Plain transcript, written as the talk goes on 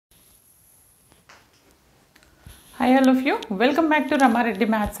Hi all of you, welcome back to Ramareddy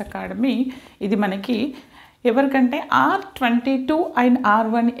Maths Academy. ఇది మనకి ఎవరికంటే R22 and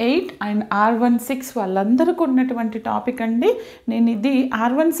R18 and R16 వాళ్ళందరికీ ఉన్నటువంటి టాపిక్ అండి. నేను ఇది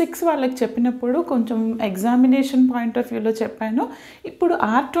R16 వాళ్ళకి చెప్పినప్పుడు కొంచెం ఎగ్జామినేషన్ పాయింట్ ఆఫ్ వ్యూలో చెప్పాను. ఇప్పుడు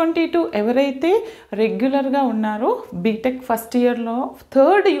R22 ఎవరైతే రెగ్యులర్గా ఉన్నారో బీటెక్ ఫస్ట్ ఇయర్లో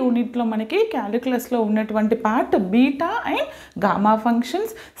థర్డ్ యూనిట్లో మనకి క్యాలిక్యులస్లో ఉన్నటువంటి part beta and gamma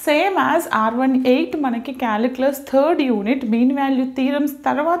functions same as R18 మనకి calculus third unit mean value theorems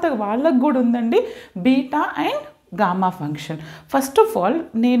తర్వాత వాళ్ళకు కూడా ఉందండి beta and gamma function. First of all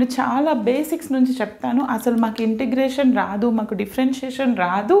నేను చాలా బేసిక్స్ నుంచి చెప్తాను. అసలు మాకు ఇంటిగ్రేషన్ రాదు, మాకు డిఫరెన్షియేషన్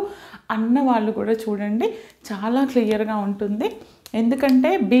రాదు అన్న వాళ్ళు కూడా చూడండి, చాలా క్లియర్గా ఉంటుంది. ఎందుకంటే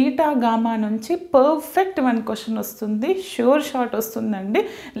బీటా గామా నుంచి పర్ఫెక్ట్ వన్ క్వశ్చన్ వస్తుంది, ష్యూర్ షాట్ వస్తుందండి.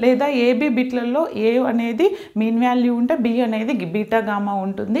 లేదా ఏబీ బిట్లలో ఏ అనేది మీన్ వాల్యూ ఉంటే బి అనేది బీటా గామా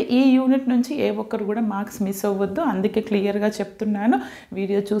ఉంటుంది. ఈ యూనిట్ నుంచి ఏ ఒక్కరు కూడా మార్క్స్ మిస్ అవ్వద్దు, అందుకే క్లియర్గా చెప్తున్నాను.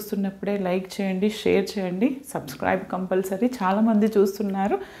 వీడియో చూస్తున్నప్పుడే లైక్ చేయండి, షేర్ చేయండి, సబ్స్క్రైబ్ కంపల్సరీ. చాలామంది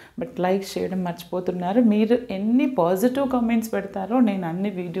చూస్తున్నారు బట్ లైక్ చేయడం మర్చిపోతున్నారు. మీరు ఎన్ని పాజిటివ్ కామెంట్స్ పెడతారో నేను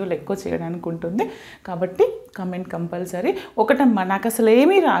అన్ని వీడియోలు ఎక్కువ చేయడానికి ఉంటుంది. కాబట్టి కమెంట్ కంపల్సరీ. ఒకటమ్మా, నాకు అసలు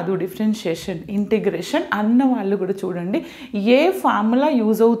ఏమీ రాదు డిఫరెన్షియేషన్ ఇంటిగ్రేషన్ అన్న వాళ్ళు కూడా చూడండి, ఏ ఫార్ములా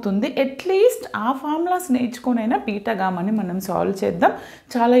యూజ్ అవుతుంది అట్లీస్ట్ ఆ ఫార్ములాస్ నేర్చుకొనైనా బీటా గామాని మనం సాల్వ్ చేద్దాం.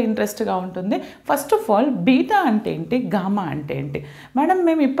 చాలా ఇంట్రెస్ట్గా ఉంటుంది. ఫస్ట్ ఆఫ్ ఆల్ బీటా అంటే ఏంటి, గామా అంటే ఏంటి? మేడం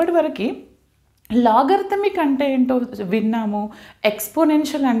మేము ఇప్పటివరకు లాగరిథమిక్ అంటే ఏంటో విన్నాము,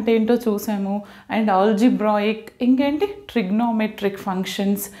 ఎక్స్పోనెన్షియల్ అంటే ఏంటో చూసాము, అండ్ ఆల్జిబ్రాయిక్, ఇంకేంటి ట్రిగ్నోమెట్రిక్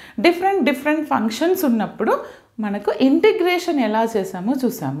ఫంక్షన్స్, డిఫరెంట్ ఫంక్షన్స్ ఉన్నప్పుడు మనకు ఇంటిగ్రేషన్ ఎలా చేసామో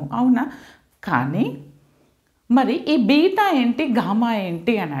చూసాము, అవునా? కానీ మరి ఈ బీటా ఏంటి, గామా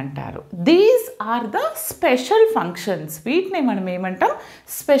ఏంటి అని అంటారు. These are the special functions. వీటిని మనం ఏమంటాం,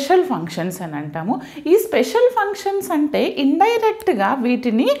 స్పెషల్ ఫంక్షన్స్ అని అంటాము. ఈ స్పెషల్ ఫంక్షన్స్ అంటే ఇండైరెక్ట్గా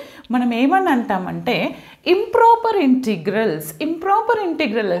వీటిని మనం ఏమని అంటామంటే ఇంప్రాపర్ ఇంటిగ్రల్స్. ఇంప్రాపర్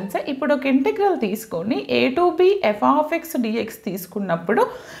ఇంటిగ్రల్ అంటే ఇప్పుడు ఒక ఇంటిగ్రల్ తీసుకొని a to b f(x) dx తీసుకున్నప్పుడు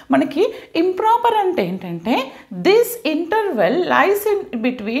మనకి ఇంప్రాపర్ అంటే ఏంటంటే this interval lies in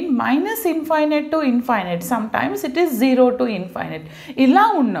between -∞ to ∞. Sometimes it is 0 to ∞. ఇలా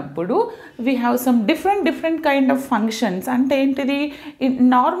ఉన్నప్పుడు we have some different kind of functions. అంటే ఏంటిది,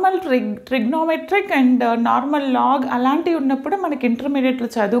 normal trigonometric and normal log అలాంటివి ఉన్నప్పుడు మనకి ఇంటర్మీడియట్లో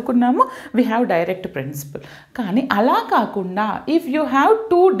చదువుకున్నాము, వీ హ్యావ్ డైరెక్ట్ ప్రిన్సిపల్. కానీ అలా కాకుండా if you have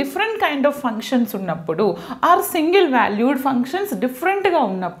two different kind of functions ఉన్నప్పుడు ఆర్ సింగిల్ వాల్యూడ్ ఫంక్షన్స్ డిఫరెంట్గా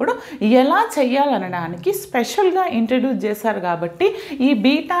ఉన్నప్పుడు ఎలా చెయ్యాలనడానికి స్పెషల్గా ఇంట్రడ్యూస్ చేశారు. కాబట్టి ఈ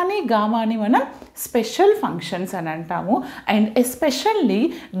బీటాని గామాని మనం స్పెషల్ ఫంక్షన్స్ అని అంటాము. And especially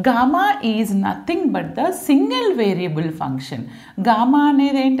gamma is nothing but the single variable function. Gamma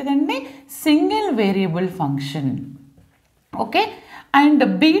అనేది ఏంటిదండి, single variable function. Okay, and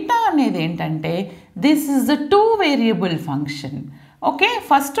beta అనేది ఏంటంటే this is the two variable function. Okay,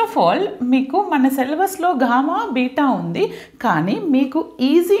 first of all మీకు మన సిలబస్లో గామా బీటా ఉంది, కానీ మీకు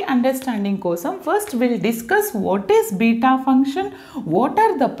ఈజీ అండర్స్టాండింగ్ కోసం first will discuss what is beta function, what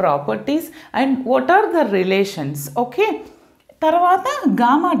are the properties and what are the relations. Okay, తర్వాత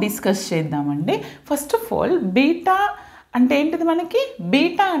gamma discuss చేద్దామండి. First of all beta అంటే ఏంటిది, మనకి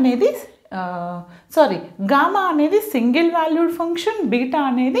బీటా అనేది గామా అనేది సింగిల్ వాల్యూడ్ ఫంక్షన్, బీటా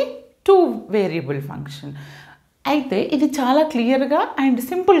అనేది two variable function. అయితే ఇది చాలా క్లియర్గా అండ్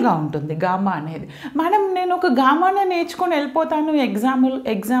సింపుల్గా ఉంటుంది గామా అనేది. మేడం నేను ఒక గామానే నేర్చుకొని వెళ్ళిపోతాను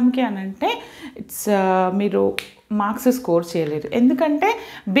ఎగ్జామ్కి అని అంటే ఇట్స్ మీరు మార్క్స్ స్కోర్ చేయలేరు. ఎందుకంటే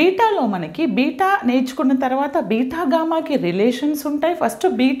బీటాలో మనకి బీటా నేర్చుకున్న తర్వాత బీటా గామాకి రిలేషన్స్ ఉంటాయి. ఫస్ట్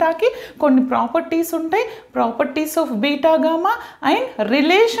బీటాకి కొన్ని ప్రాపర్టీస్ ఉంటాయి, properties of beta gamma and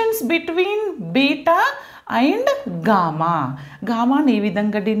relations between beta and gamma. గామాని ఈ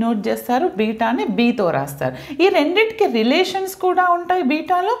విధంగా డినోట్ చేస్తారు, బీటాని బీతో రాస్తారు. ఈ రెండింటికి రిలేషన్స్ కూడా ఉంటాయి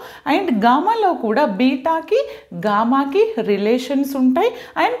బీటాలో, అండ్ గామాలో కూడా బీటాకి గామాకి రిలేషన్స్ ఉంటాయి.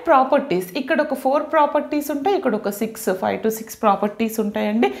 అండ్ ప్రాపర్టీస్, ఇక్కడ ఒక 4 ప్రాపర్టీస్ ఉంటాయి, ఇక్కడ ఒక 5 to 6 ప్రాపర్టీస్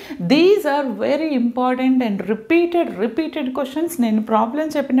ఉంటాయండి. These are very important and repeated questions. నేను ప్రాబ్లం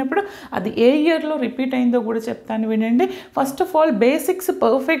చెప్పినప్పుడు అది ఏ ఇయర్లో రిపీట్ అయిందో కూడా చెప్తాను, వినండి. ఫస్ట్ ఆఫ్ ఆల్ బేసిక్స్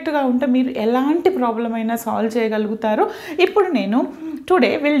పర్ఫెక్ట్గా ఉంటే మీరు ఎలాంటి ప్రాబ్లం అయినా సాల్వ్ చేయగలుగుతారు. ఇప్పుడు నేను today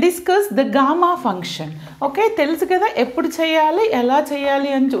will discuss da Gama function. Okay, తెలుసు కదా ఎప్పుడు చేయాలి, ఎలా చేయాలి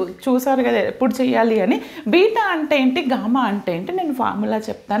అని చూసారు కదా ఎప్పుడు చేయాలి అని. బీటా అంటే ఏంటి, గామా అంటే ఏంటి, నేను ఫార్ములా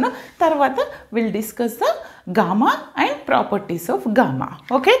చెప్తాను. తర్వాత will discuss da Gama and properties of gamma.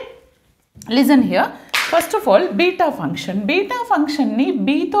 Okay, listen here. First of all beta ఫంక్షన్ని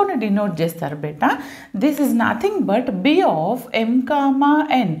బీతోనే డినోట్ చేస్తారు బేటా. This is nothing but B of m,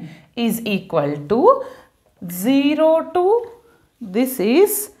 n is equal to 0 to, this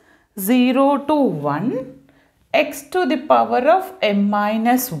is 0 to 1, x to the power of m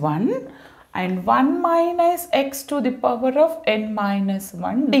minus 1 and 1 minus x to the power of n minus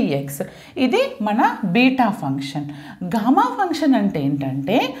 1 dx. ఇది మన beta function. Gamma function అంటే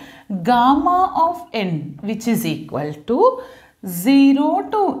ఏంటంటే gamma of n which is equal to 0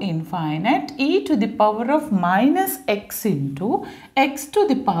 to infinite e to the power of minus x into x to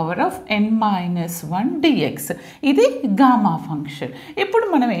the power of n minus 1 dx. ఇది gamma function. ఇప్పుడు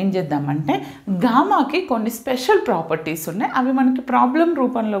మనం ఏం చేద్దామంటే గామాకి కొన్ని special properties ఉన్నాయి. అవి మనకి ప్రాబ్లం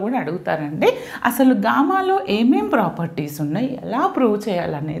రూపంలో కూడా అడుగుతారండి. అసలు గామాలో ఏమేం ప్రాపర్టీస్ ఉన్నాయి, ఎలా ప్రూవ్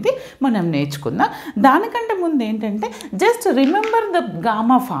చేయాలనేది మనం నేర్చుకుందాం. దానికంటే ముందు ఏంటంటే just remember da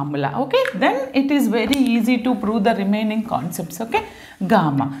Gama formula. Okay, then it is very easy to prove the remaining concepts. Okay,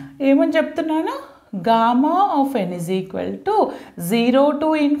 gamma ఏమని చెప్తున్నాను, gamma of n is equal to 0 to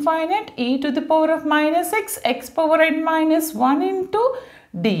infinite e to the power of minus x, x power n minus 1 into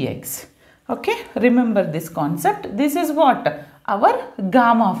dx. Okay, remember this concept. This is what? Our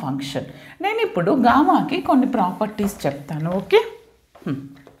gamma function. నేను ఇప్పుడు గామాకి కొన్ని properties చెప్తాను. Okay,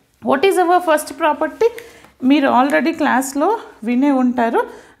 what is our first property? మీరు already క్లాస్లో వినే ఉంటారు.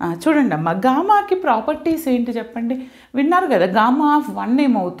 చూడండి అమ్మ, గామాకి ప్రాపర్టీస్ ఏంటి చెప్పండి. విన్నారు కదా, గామా ఆఫ్ 1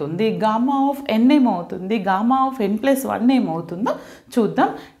 ఏమవుతుంది, గామా ఆఫ్ n ఏమవుతుంది, గామా ఆఫ్ n ప్లస్ 1 ఏమవుతుందో చూద్దాం.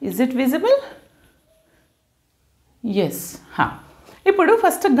 Is it visible? ఎస్. ఇప్పుడు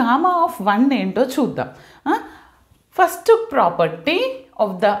ఫస్ట్ గామా ఆఫ్ 1 ఏంటో చూద్దాం. First property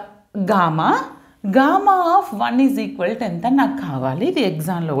of da Gama, gamma of 1 is equal to ఎంత నాకు కావాలి. ఇది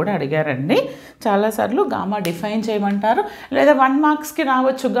ఎగ్జామ్లో కూడా అడిగారండి చాలాసార్లు. గామా డిఫైన్ చేయమంటారు, లేదా 1 మార్క్స్కి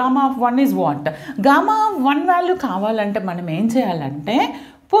రావచ్చు. Gamma of 1 is what? Gamma of 1 value కావాలంటే మనం ఏం చేయాలంటే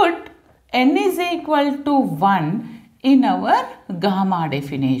put n is equal to 1 in our gamma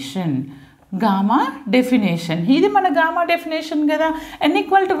definition. Gamma definition ఇది మన గామా డెఫినేషన్ కదా. n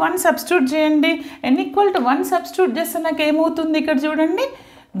ఈక్వల్ టు 1 సబ్స్టిట్యూట్ చేయండి. n ఈక్వల్ టు 1 సబ్స్టిట్యూట్ చేస్తే నాకు ఏమవుతుంది ఇక్కడ చూడండి,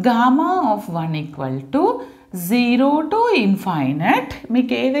 gamma of 1 equal to 0 to infinite.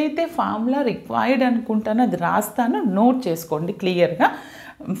 మీకు ఏదైతే ఫార్ములా రిక్వైర్డ్ అనుకుంటానో అది రాస్తాను, నోట్ చేసుకోండి క్లియర్గా,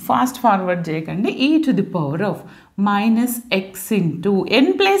 ఫాస్ట్ ఫార్వర్డ్ చేయకండి. e to the power of minus x into n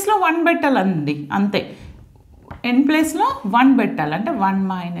ప్లేస్లో 1 పెట్టాలండి, అంతే. n ప్లేస్లో 1 పెట్టాలంటే 1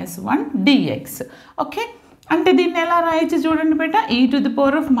 minus 1 dx. ఓకే, అంటే దీన్ని ఎలా రాయొచ్చు చూడండి బేట, e to the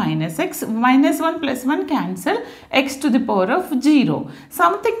power of minus x, minus 1 plus 1 cancel, x to the power of 0.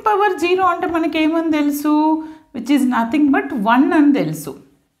 Something power 0 అంటే మనకి ఏమని తెలుసు, విచ్ ఈజ్ నథింగ్ బట్ 1 అని తెలుసు.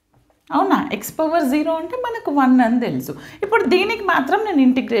 అవునా, ఎక్స్ పవర్ 0 అంటే మనకు 1 అని తెలుసు. ఇప్పుడు దీనికి మాత్రం నేను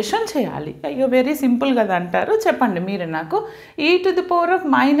ఇంటిగ్రేషన్ చేయాలి. అయ్యో వెరీ సింపుల్ కదా అంటారు. చెప్పండి మీరు నాకు, e to the power of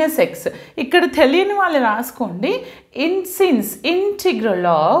minus x, ఇక్కడ తెలియని వాళ్ళు రాసుకోండి. Since integral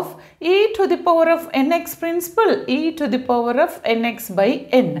of e to the power of nx principal, e to the power of nx by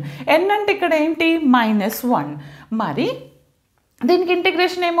n. n అంటే ఇక్కడ ఏంటి, -1. మరి దీనికి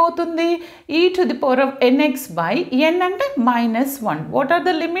ఇంటిగ్రేషన్ ఏమవుతుంది, e to the power of nx by n అంటే -1. What are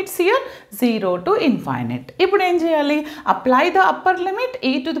the limits here, 0 to infinite. ఇప్పుడు ఏం చేయాలి, apply the upper limit,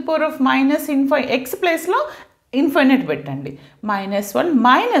 e to the power of minus x ప్లేస్లో ఇన్ఫైనైట్ పెట్టండి, -1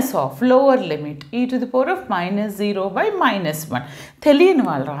 minus of lower limit e to the power of -0 by -1. తెలియని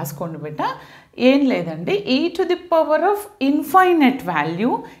వాళ్ళు రాసుకోండి బిడ్డ, ఏం లేదండి, e to the power of infinite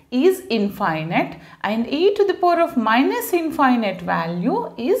value is infinite and e to the power of minus infinite value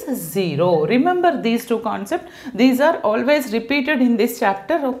is 0. Remember these two concepts. These are always repeated in this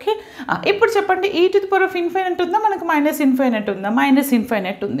chapter. Okay, ఇప్పుడు చెప్పండి, e to the power of infinite ఉందా, మనకు minus infinite ఉందా, minus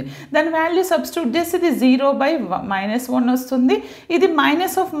infinite ఉంది. దాని value substitute చేస్తే ఇది 0 by -1 వస్తుంది. ఇది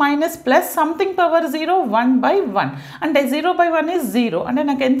minus of minus plus something power 0, 1 by 1 అంటే 0 by 1 is 0 అంటే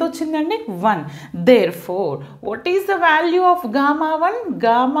నాకు ఎంత వచ్చిందండి, 1. Therefore, what is the value of gamma 1?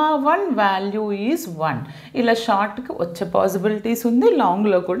 Gamma 1 value is 1. ఇలా షార్ట్కి వచ్చే పాసిబిలిటీస్ ఉంది,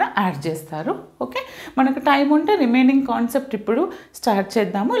 లాంగ్లో కూడా యాడ్ చేస్తారు. ఓకే, మనకు టైం ఉంటే రిమైనింగ్ కాన్సెప్ట్ ఇప్పుడు స్టార్ట్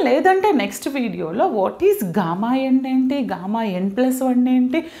చేద్దాము. లేదంటే నెక్స్ట్ వీడియోలో వాట్ ఈజ్ గామా n ఏంటి, గామా n+1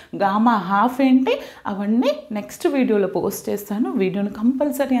 ఏంటి, గామా హాఫ్ ఏంటి, అవన్నీ నెక్స్ట్ వీడియోలో పోస్ట్ చేస్తాను. వీడియోని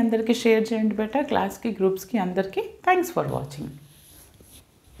కంపల్సరీ అందరికీ షేర్ చేయండి బెటర్, క్లాస్కి, గ్రూప్స్కి, అందరికీ. Thanks for watching.